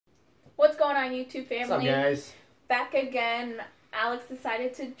on, YouTube family? What's up, guys? Back again. Alex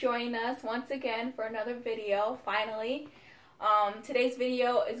decided to join us once again for another video, finally. Today's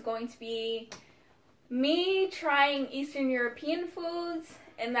video is going to be me trying Eastern European foods,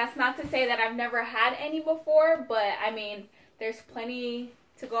 and that's not to say that I've never had any before, but I mean, there's plenty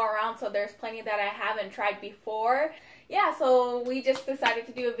to go around, so there's plenty that I haven't tried before. Yeah, so we just decided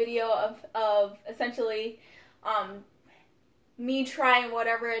to do a video of essentially me trying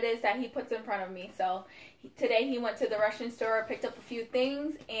whatever it is that he puts in front of me. So today he went to the Russian store, picked up a few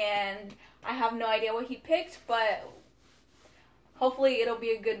things, and I have no idea what he picked, but hopefully it'll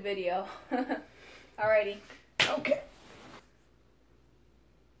be a good video. Alrighty. Okay.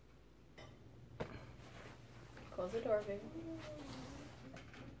 Close the door, baby.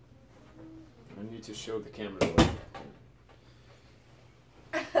 I need to show the camera the way.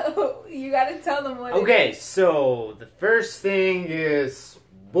 You gotta tell them what Okay, it is. so the first thing is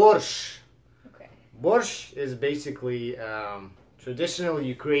borscht. Okay. Borscht is basically traditional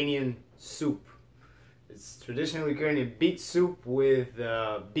Ukrainian soup. It's traditional Ukrainian beet soup with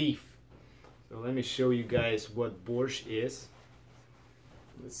beef. So let me show you guys what borscht is.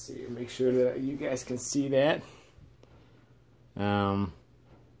 Let's see, make sure that you guys can see that.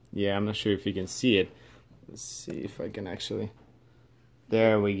 Yeah, I'm not sure if you can see it. Let's see if I can actually.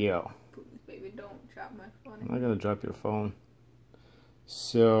 There we go. Please, baby, don't drop my phone. I'm not gonna drop your phone.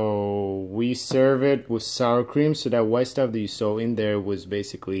 So we serve it with sour cream. So that white stuff that you saw in there was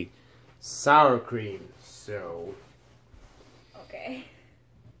basically sour cream. So Okay.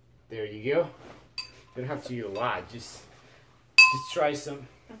 there you go. You don't have to eat a lot. Just try some.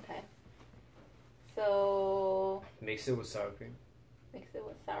 Okay. So Mix it with sour cream. mix it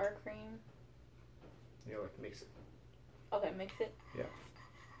with sour cream. Yeah, like mix it. Okay, mix it. Yeah.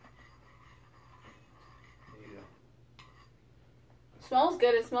 There you go. Smells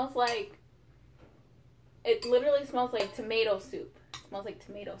good. It smells like. It literally smells like tomato soup. It smells like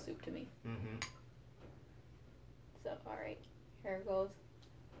tomato soup to me. Mm-hmm. So, alright. Here it goes.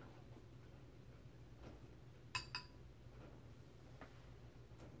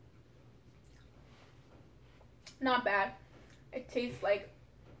 Not bad. It tastes like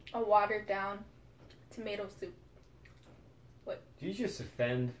a watered down tomato soup. Did you just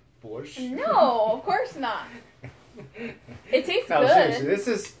offend borscht? No, of course not. It tastes No, good. seriously, this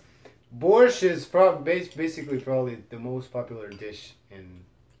is borscht is basically probably the most popular dish in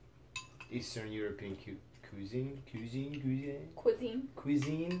Eastern European cuisine.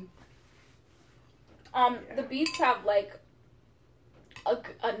 Yeah. The beets have like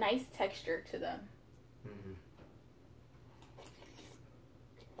a nice texture to them. Mm-hmm.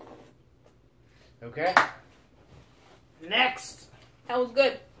 Okay. Next. That was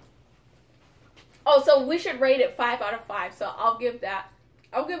good. Oh, so we should rate it 5 out of 5. So I'll give that.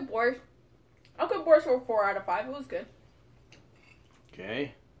 I'll give borscht a 4 out of 5. It was good.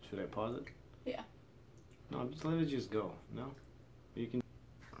 Okay. Should I pause it? Yeah. No, just let it just go. No? You can.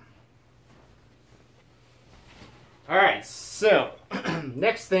 Alright, so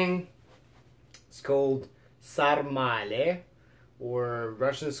next thing is called sarmale, or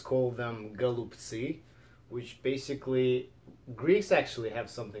Russians call them golubцы, which basically Greeks actually have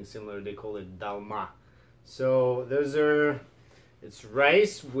something similar. They call it dalma. So it's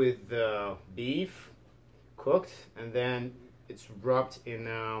rice with beef cooked, and then it's wrapped in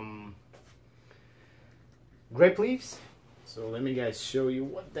grape leaves. So let me guys show you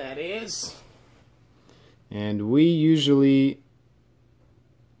what that is. And we usually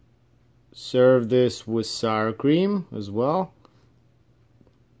serve this with sour cream as well,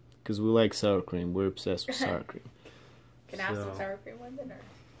 because we like sour cream. We're obsessed with sour cream. Can I have some sour cream with it,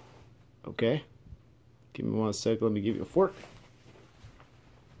 or? Okay. Give me 1 sec. Let me give you a fork.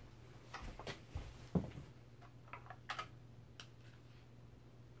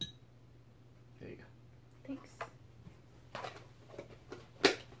 There you go. Thanks.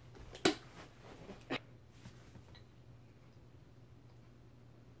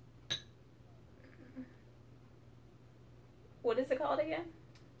 What is it called again?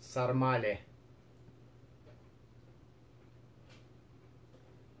 Sarmale.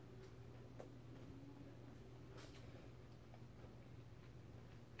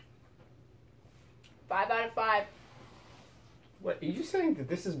 Five out of 5. What, are you saying that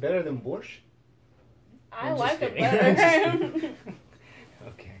this is better than borscht? I I'm like just it kidding. better.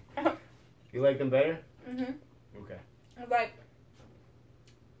 Okay. You like them better? Mhm. Okay. Like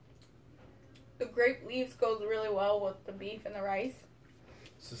the grape leaves goes really well with the beef and the rice.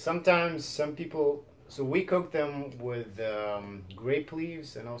 So sometimes some people, so we cook them with grape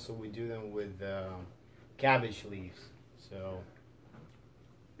leaves, and also we do them with cabbage leaves. So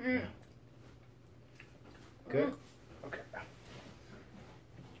Mm. yeah. Good? Okay.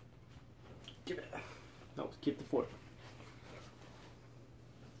 Give it. No, keep the fork.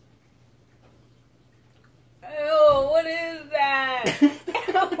 Ew, what is that?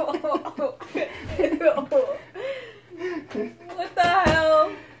 What the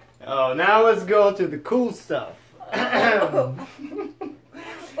hell? Oh, now let's go to the cool stuff.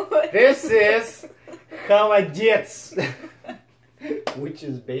 This is холодец, which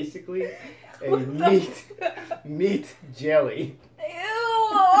is basically a meat jelly. Ew!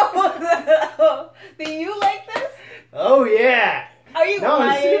 Do you like this? Oh yeah! Are you No, I'm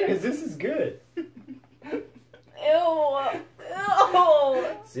lying? serious. This is good. Ew! Ew!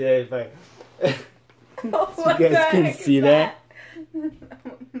 See if I. What you guys the can heck see is that.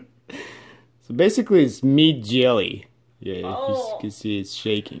 So basically, it's meat jelly. Yeah, if Oh. you can see, it's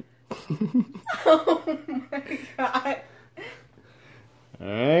shaking. Oh my god.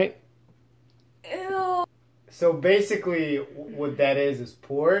 Alright. Ew. So basically, what that is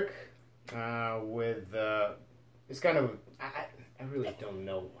pork with. It's kind of. I really don't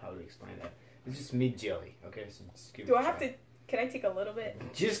know how to explain that. It's just meat jelly. Okay, so just give it Do a I have try. to? Can I take a little bit?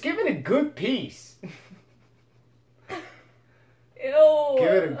 Just give it a good piece. Ew.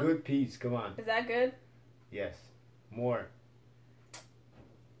 Give it a good piece. Come on. Is that good? Yes. More.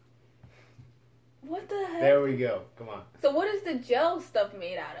 What the heck? There we go. Come on. So what is the gel stuff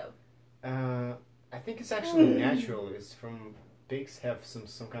made out of? I think it's actually natural. It's from pigs have some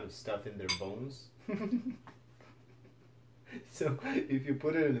kind of stuff in their bones. So if you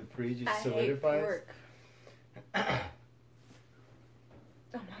put it in the fridge, it I hate solidifies. pork.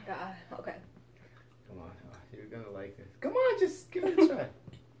 Oh my god. Okay. Come on, you're gonna like this. Come on, just give it a try.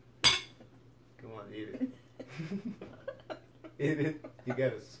 Come on, eat it. Eat it. You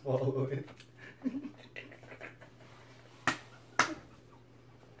gotta swallow it.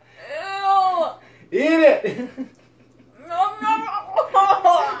 Ew. Eat it. No, no,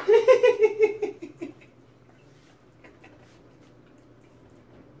 no.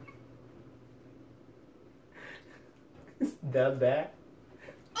 Is that bad?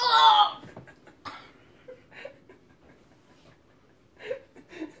 Oh.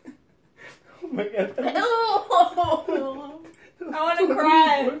 Oh my god. Ew. I wanna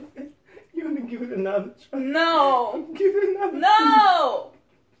cry. You wanna give it another try? No. Give it another No.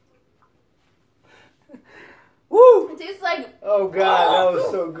 Woo! It tastes like. Oh god, that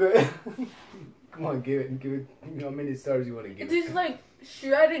was so good. Come on, give it. How many stars you want to It give tastes like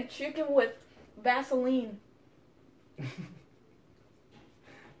shredded chicken with Vaseline.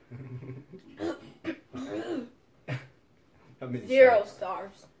 How many 0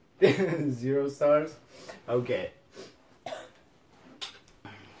 stars. stars? 0 stars? Okay.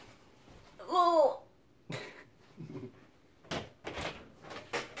 Oh.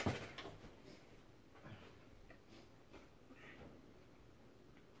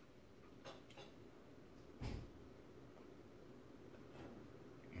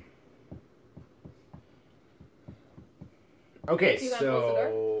 Okay, You gonna close the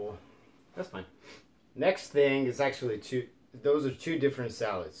so that's fine. Next thing is actually two. Those are two different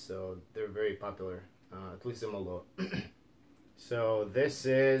salads, so they're very popular, at least in Malo. So this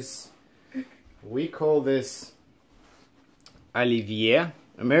is, we call this Olivier.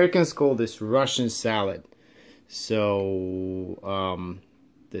 Americans call this Russian salad. So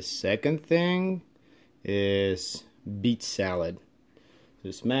the second thing is beet salad.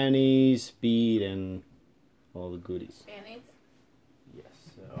 There's mayonnaise, beet, and all the goodies. Mayonnaise? Yes,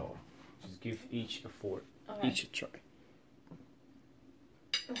 so just give each a fork, Okay. each a try.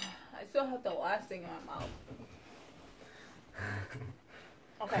 I still have the last thing in my mouth.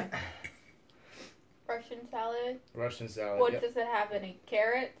 Okay. Russian salad. Russian salad. What Yep. does it have in it?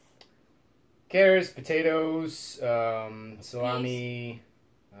 Carrots? Carrots, potatoes, salami,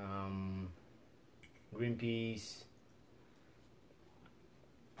 green peas.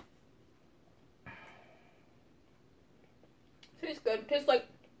 Tastes good. Tastes like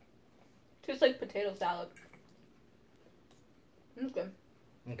potato salad. It's good.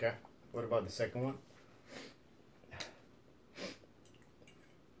 Okay. What about the second one?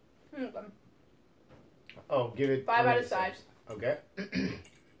 It's good. Oh, give it 5 how out many of 5. stars? Okay.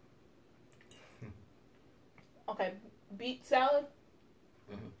 Okay. Beet salad?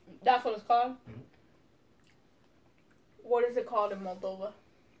 Mhm. That's what it's called? Mhm. What is it called in Moldova?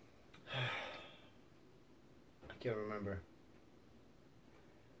 I can't remember.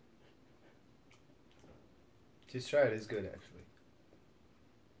 Just try it. It's good, actually.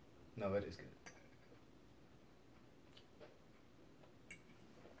 No, it is good.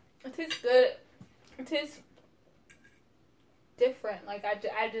 It tastes good. It tastes different. Like, I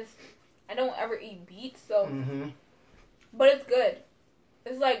just I don't ever eat beets, so. Mm-hmm. But it's good.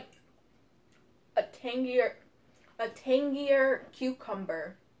 It's like a tangier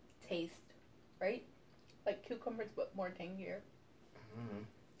cucumber taste, right? Like cucumbers, but more tangier. Mm-hmm.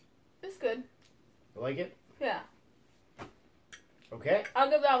 It's good. You like it? Yeah. Okay. I'll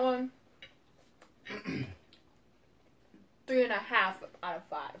give that one 3.5 out of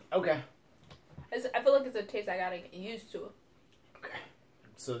 5. Okay. I feel like it's a taste I gotta get used to. Okay.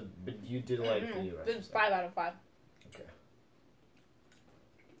 So, but you did like the rest. This is 5 out of 5. Okay.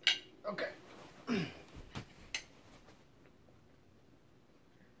 Okay.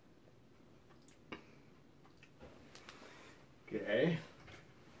 Okay.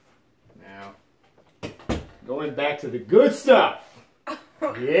 Now, going back to the good stuff.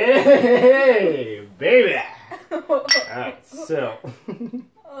 Yay, baby. All right. So.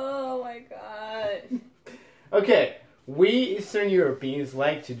 Oh my god. Okay. We Eastern Europeans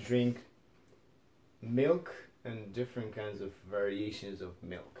like to drink milk and different kinds of variations of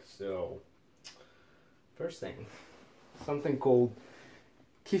milk. So, first thing, something called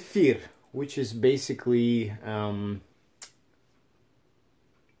kefir, which is basically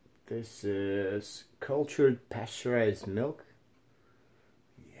this is cultured pasteurized milk.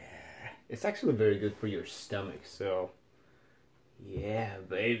 Yeah, it's actually very good for your stomach. So, yeah,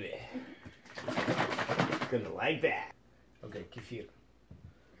 baby, gonna like that. Okay, kefir.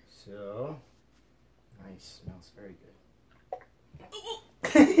 So. Nice, smells very good.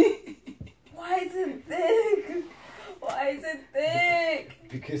 Why is it thick? Why is it thick?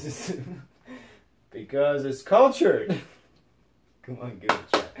 Because it's cultured. Come on, give it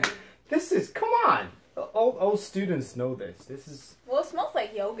a try. Come on. All students know this. This is. Well, it smells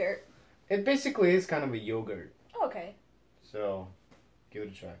like yogurt. It basically is kind of a yogurt. Okay. So, give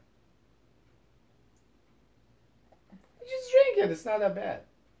it a try. You just drink it. It's not that bad.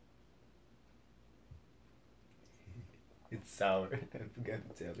 It's sour. I forgot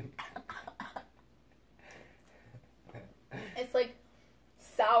to tell you. It's like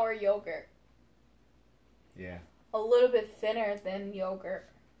sour yogurt. Yeah. A little bit thinner than yogurt.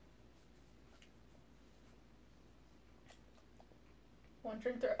 Want to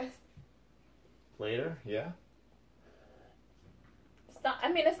drink the rest? Later, yeah. It's not.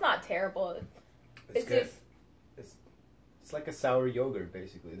 I mean, it's not terrible. It's good. just. It's like a sour yogurt,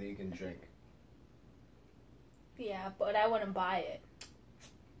 basically, that you can drink. Yeah, but I wouldn't buy it.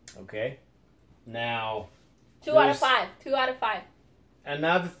 Okay. Now. 2 out of 5. 2 out of 5.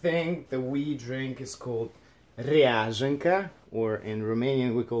 Another thing that we drink is called reaženka, or in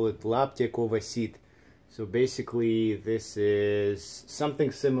Romanian we call it lapte covasit. So basically, this is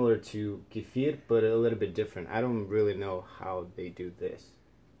something similar to kefir, but a little bit different. I don't really know how they do this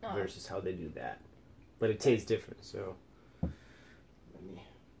versus how they do that, but it tastes different. So. Let me.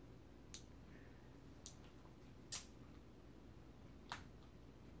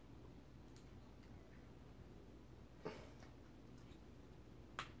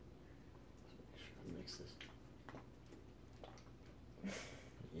 Mix this.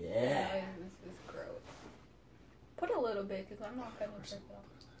 Yeah. This is gross. Put a little bit, because I'm not going to drink it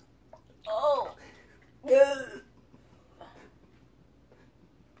all. Oh!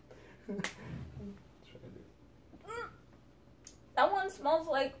 That one smells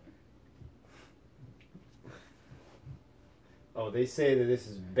like... Oh, they say that this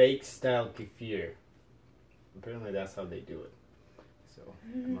is bake style kefir. Apparently that's how they do it. So,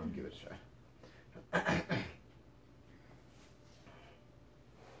 come on, give it a try.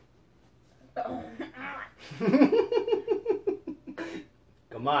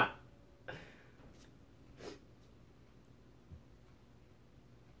 Come on.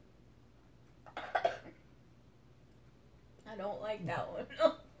 I don't like that one.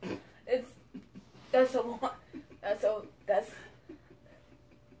 That's a lot.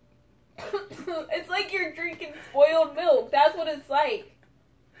 It's like you're drinking spoiled milk. That's what it's like.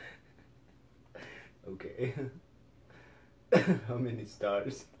 Okay. How many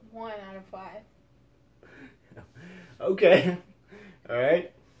stars? 1 out of 5. Okay. All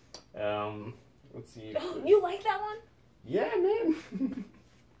right. Let's see. You like that one? Yeah, man.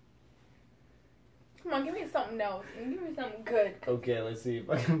 Come on, give me something else. Give me something good. Okay, let's see if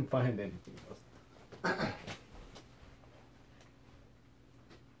I can find anything else.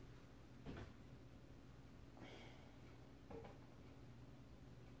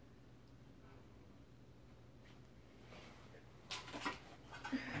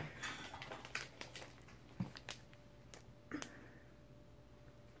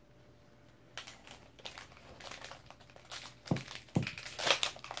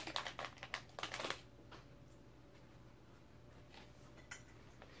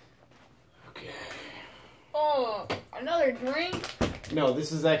 Another drink? No,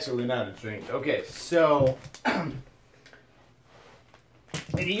 this is actually not a drink. Okay, so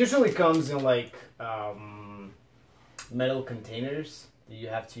it usually comes in like metal containers that you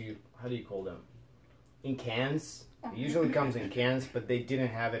have to, how do you call them? In cans. It usually comes in cans, but they didn't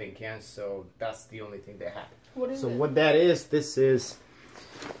have it in cans, so that's the only thing they had. What is it? What that is, this is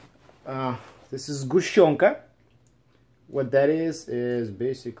Gushonka. What that is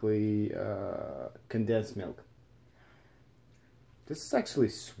basically condensed milk. This is actually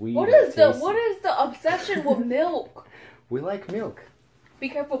sweet. What is the obsession with milk? We like milk. Be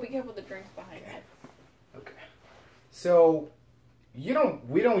careful the drinks behind it. Okay. So we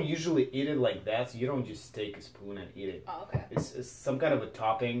don't usually eat it like that. So you don't just take a spoon and eat it. Oh, okay. It's some kind of a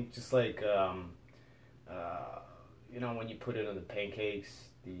topping, just like you know, when you put it on the pancakes,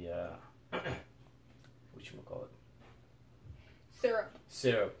 the whatchamacallit?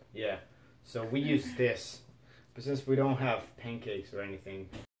 Syrup, yeah. So we use this. But since we don't have pancakes or anything,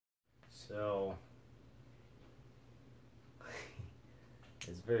 so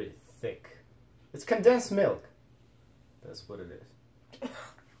it's very thick. It's condensed milk. That's what it is.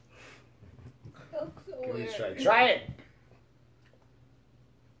 Give it a try. Try it!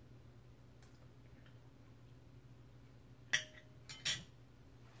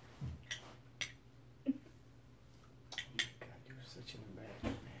 God, you're such an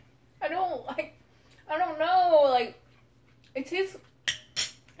embarrassment, man. I don't know, like, it tastes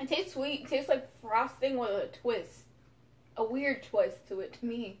sweet. It tastes like frosting with a twist. A weird twist to it, to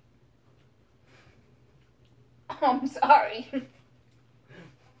me. I'm sorry.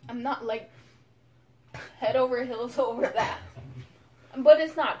 I'm not, like, head over heels over that. But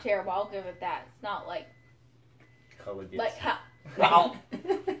it's not terrible, I'll give it that. It's not, like... Like, how... Wow.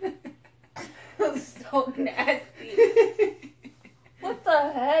 So nasty. What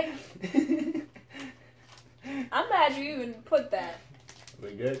the heck? I'm mad you even put that.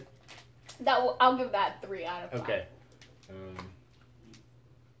 We good? I'll give that 3 out of 5. Okay.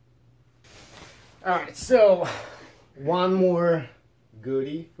 Alright, so one more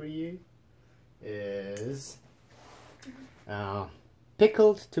goodie for you is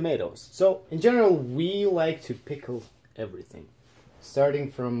pickled tomatoes. So in general, we like to pickle everything,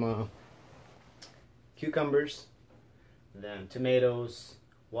 starting from cucumbers, then tomatoes,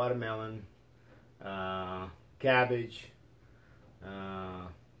 watermelon, cabbage,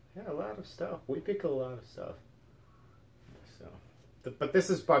 yeah, a lot of stuff. We pickle a lot of stuff. So, but this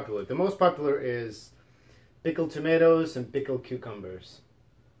is popular. The most popular is pickled tomatoes and pickled cucumbers.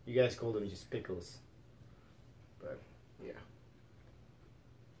 You guys call them just pickles. But, yeah.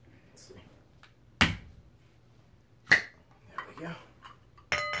 Let's see. There we go.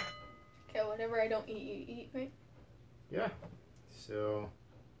 Okay, whatever I don't eat, you eat, right? Yeah. So,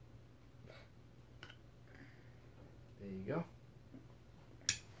 there you go.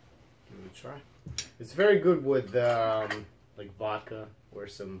 Give it a try. It's very good with like vodka or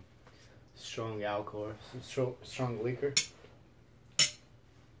some strong alcohol, some strong liquor.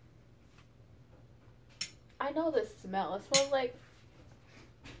 I know the smell. It smells like...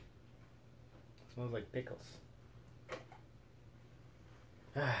 It smells like pickles.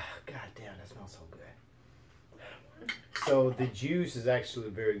 Ah, god damn, that smells so good. So the juice is actually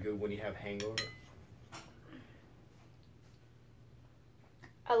very good when you have hangover.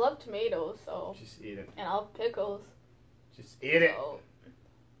 I love tomatoes, so... Just eat it. And I love pickles. Just eat it. So...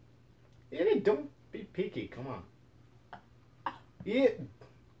 Eat it. Don't be picky. Come on. Eat it.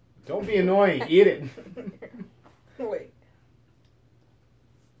 Don't be annoying. Eat it. Wait.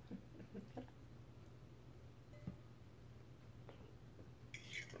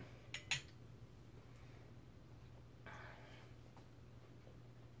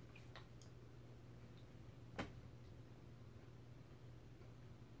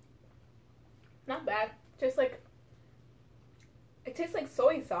 Not bad. Just like... It tastes like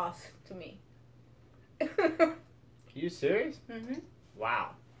soy sauce to me. Are you serious? Mm-hmm.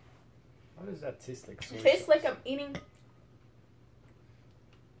 Wow. How does that taste like soy It tastes sauce? like I'm eating...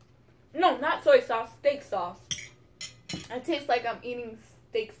 No, not soy sauce. Steak sauce. It tastes like I'm eating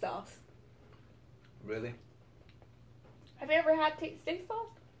steak sauce. Really? Have you ever had steak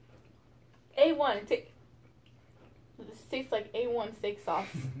sauce? A1. This tastes like A1 steak sauce.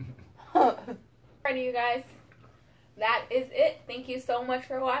 Alrighty, you guys. That is it. Thank you so much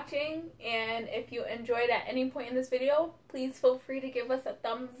for watching. And if you enjoyed at any point in this video, please feel free to give us a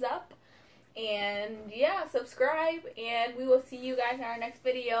thumbs up. And yeah, subscribe. And we will see you guys in our next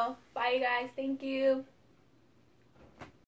video. Bye, you guys. Thank you.